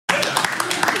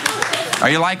Are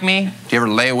you like me? Do you ever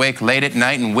lay awake late at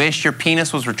night and wish your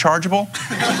penis was rechargeable?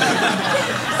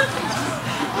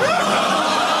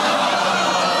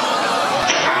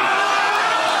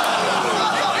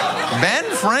 Ben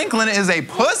Franklin is a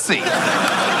pussy.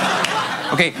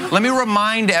 Okay, let me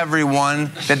remind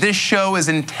everyone that this show is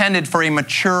intended for a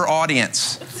mature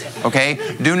audience.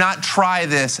 Okay? Do not try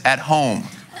this at home.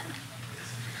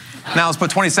 Now let's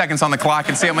put 20 seconds on the clock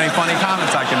and see how many funny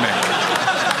comments I can make.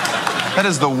 That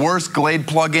is the worst Glade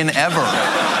plug-in ever.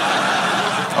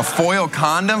 A foil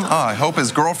condom? Oh, I hope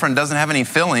his girlfriend doesn't have any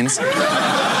fillings.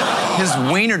 His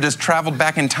wiener just traveled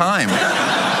back in time.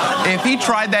 If he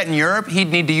tried that in Europe, he'd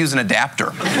need to use an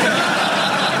adapter.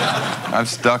 I've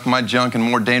stuck my junk in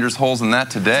more dangerous holes than that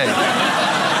today.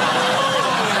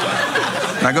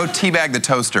 Now go teabag the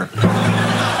toaster.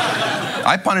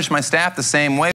 I punish my staff the same way.